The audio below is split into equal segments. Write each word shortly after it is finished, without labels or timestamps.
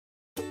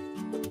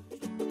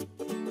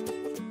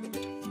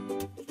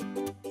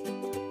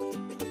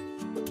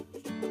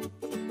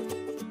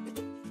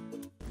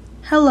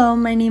Hello,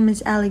 my name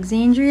is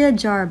Alexandria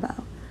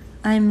Jarbow.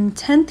 I'm in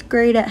 10th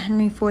grade at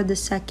Henry Ford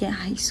II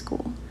High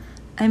School.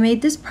 I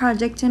made this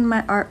project in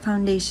my Art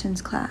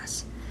Foundations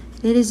class.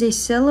 It is a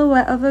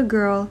silhouette of a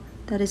girl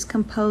that is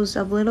composed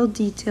of little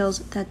details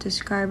that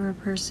describe her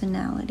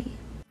personality.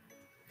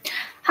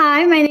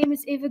 Hi, my name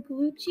is Ava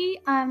Galucci.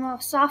 I'm a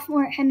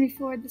sophomore at Henry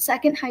Ford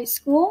II High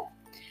School.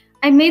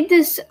 I made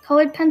this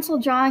colored pencil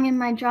drawing in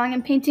my Drawing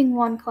and Painting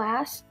 1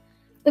 class.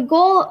 The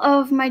goal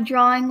of my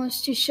drawing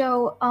was to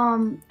show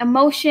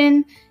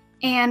emotion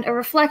and a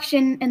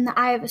reflection in the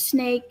eye of a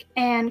snake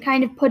and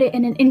kind of put it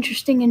in an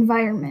interesting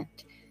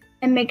environment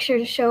and make sure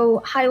to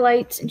show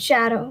highlights and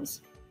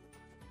shadows.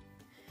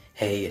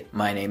 Hey,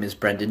 my name is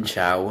Brendan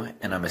Chow,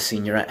 and I'm a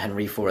senior at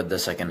Henry Ford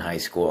II High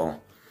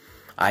School.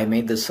 I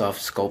made this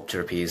soft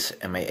sculpture piece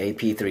in my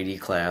AP 3D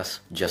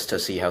class just to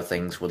see how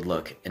things would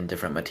look in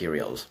different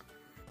materials.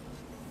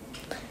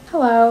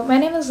 Hello, my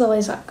name is Lily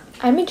Zuck.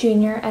 I'm a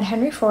junior at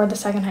Henry Ford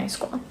II High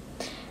School.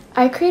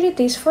 I created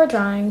these 4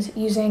 drawings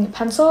using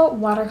pencil,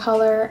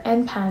 watercolor,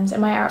 and pens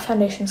in my Art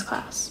Foundations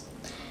class.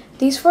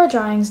 These 4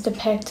 drawings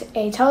depict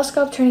a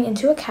telescope turning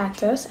into a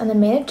cactus, and the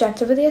main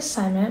objective of the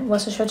assignment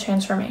was to show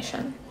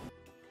transformation.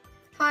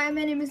 Hi,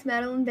 my name is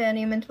Madeline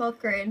Banny. I'm in 12th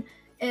grade,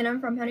 and I'm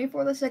from Henry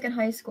Ford II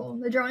High School.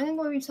 The drawing I'm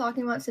going to be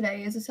talking about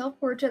today is a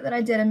self-portrait that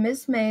I did in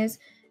Miss May's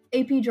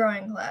AP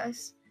drawing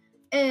class.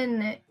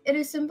 And it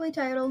is simply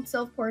titled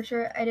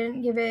Self-Portrait. I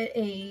didn't give it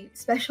a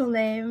special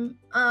name.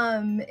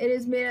 It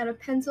is made out of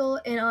pencil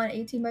and on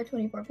 18 by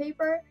 24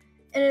 paper,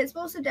 and it's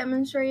supposed to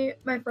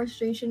demonstrate my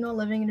frustration while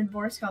living in a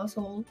divorced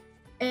household.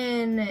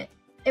 And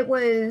it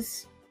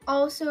was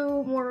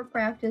also more of a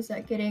practice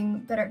at getting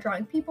better at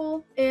drawing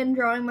people and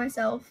drawing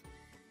myself.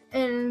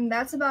 And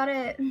that's about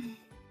it.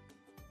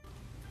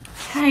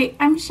 Hi,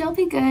 I'm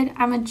Shelby Good.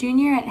 I'm a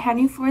junior at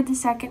Henry Ford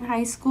II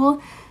High School,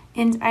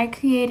 and I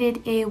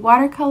created a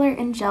watercolor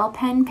and gel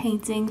pen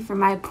painting for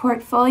my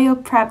portfolio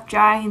prep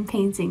drawing and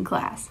painting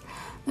class.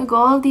 The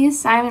goal of the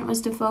assignment was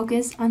to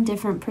focus on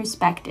different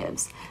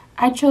perspectives.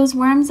 I chose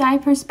worm's eye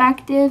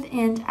perspective,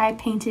 and I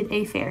painted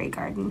a fairy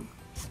garden.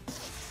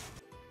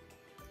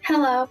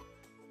 Hello,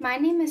 my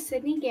name is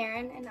Sydney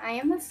Guerin, and I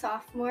am a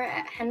sophomore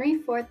at Henry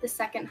Ford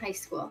II High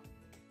School.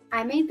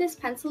 I made this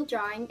pencil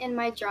drawing in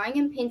my Drawing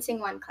and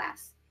Painting 1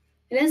 class.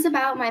 It is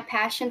about my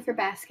passion for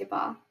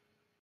basketball.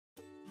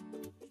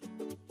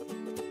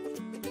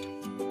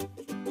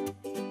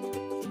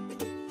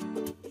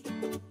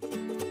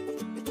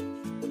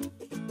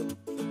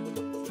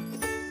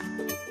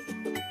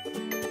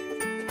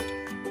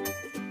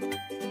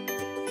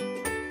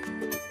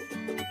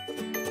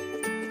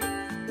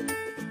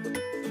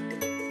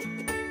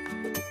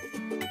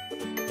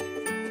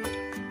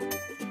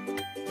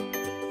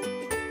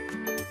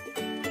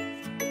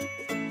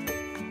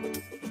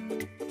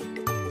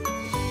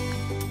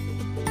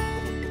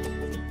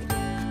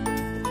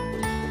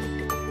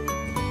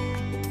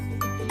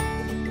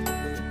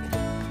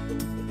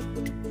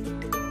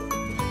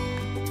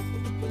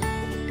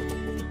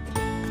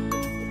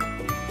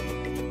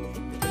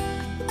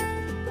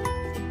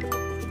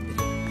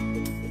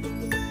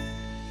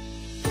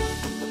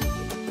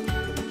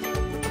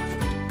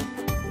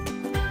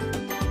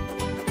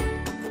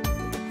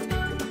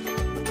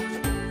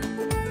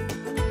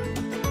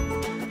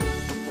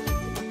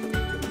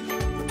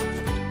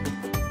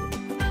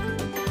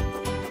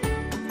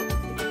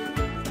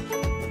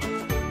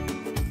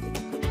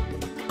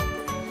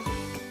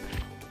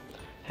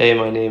 Hey,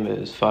 my name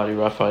is Fadi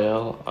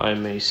Raphael.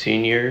 I'm a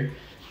senior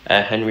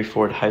at Henry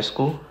Ford High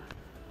School.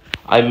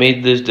 I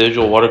made this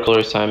digital watercolor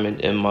assignment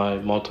in my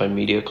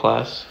multimedia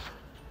class.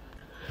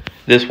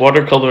 This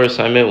watercolor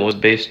assignment was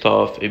based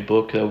off a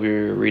book that we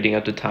were reading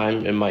at the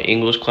time in my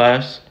English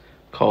class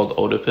called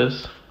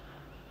Oedipus.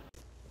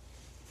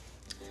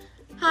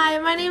 Hi,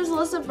 my name is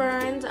Alyssa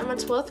Burns. I'm a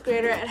 12th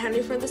grader at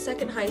Henry Ford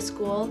II High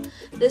School.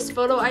 This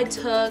photo I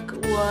took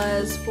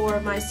was for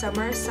my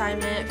summer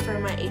assignment for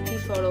my AP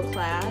photo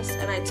class,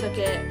 and I took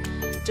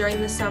it during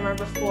the summer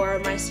before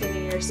my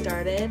senior year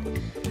started.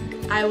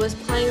 I was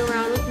playing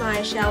around with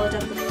my shallow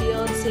depth of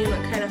field, seeing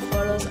what kind of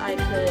photos I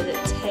could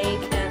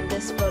take, and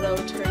this photo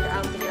turned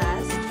out the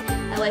best.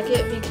 I like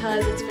it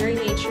because it's very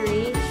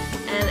naturey,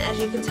 and as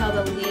you can tell,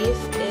 the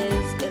leaf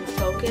is in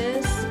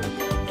focus,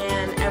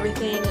 and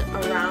everything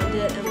around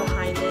it and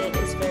behind it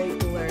is very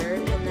blurred,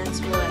 and that's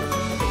what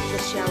the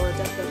shallow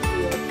depth of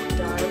field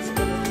does in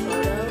the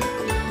photo.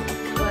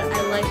 But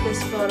I like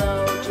this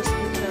photo just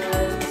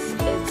because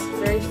it's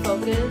very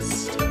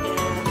focused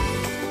and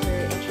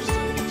very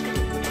interesting to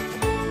me.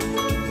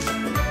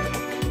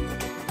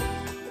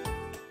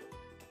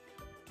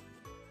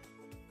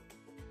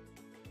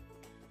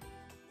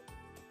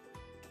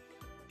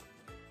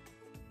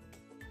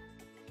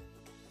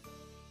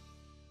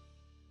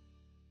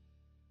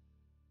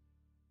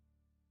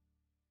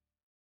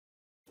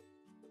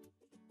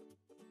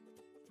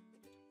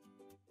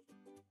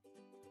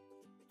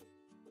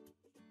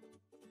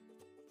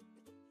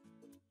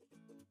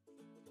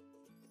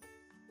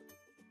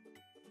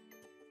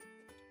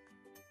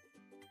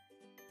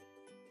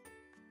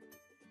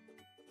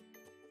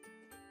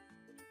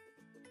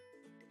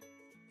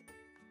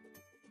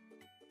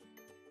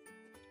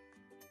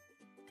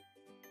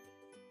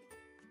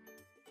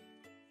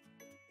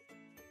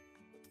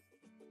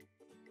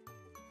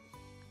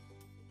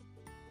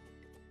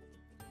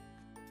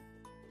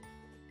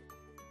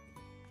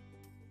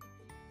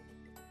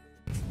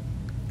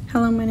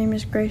 Hello, my name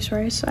is Grace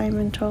Rice. I'm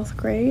in 12th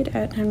grade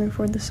at Henry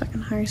Ford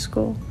II High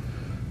School.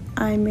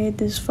 I made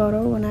this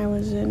photo when I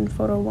was in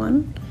Photo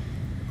 1.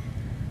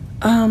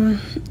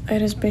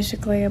 It is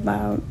basically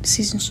about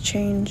seasons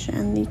change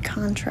and the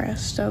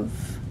contrast of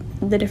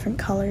the different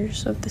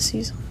colors of the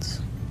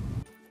seasons.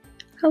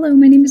 Hello,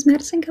 my name is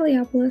Madison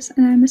Kaliopoulos,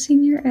 and I'm a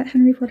senior at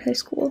Henry Ford High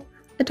School.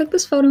 I took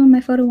this photo in my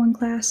Photo 1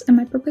 class, and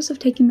my purpose of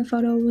taking the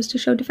photo was to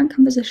show different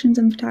compositions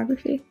in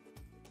photography.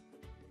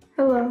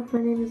 Hello, my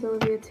name is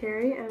Olivia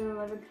Terry. I'm an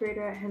 11th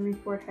grader at Henry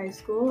Ford High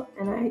School,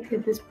 and I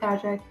did this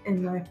project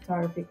in my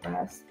photography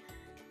class.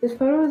 This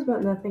photo is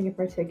about nothing in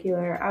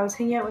particular. I was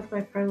hanging out with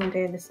my friend one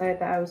day and decided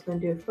that I was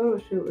going to do a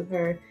photo shoot with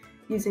her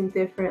using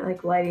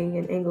different lighting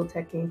and angle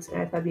techniques,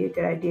 and I thought it'd be a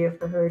good idea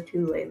for her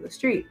to lay in the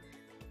street.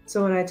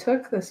 So when I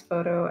took this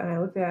photo and I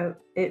looked at it,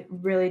 it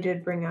really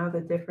did bring out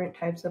the different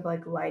types of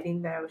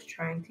lighting that I was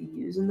trying to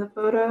use in the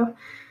photo.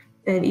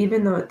 And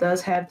even though it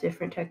does have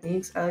different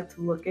techniques, I like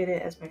to look at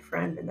it as my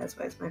friend, and that's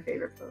why it's my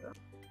favorite photo.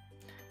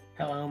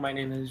 Hello, my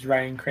name is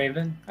Ryan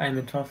Craven. I'm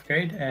in 12th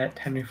grade at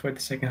Henry Ford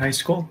II High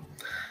School.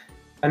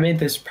 I made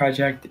this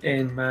project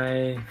in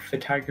my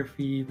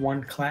Photography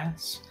 1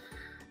 class.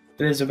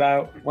 It is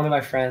about one of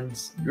my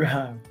friends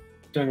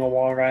doing a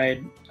wall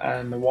ride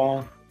on the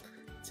wall,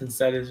 since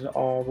that is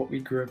all what we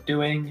grew up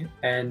doing,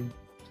 and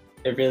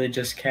it really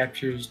just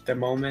captures the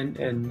moment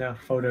in a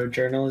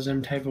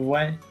photojournalism type of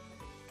way.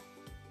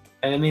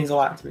 And it means a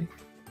lot to me.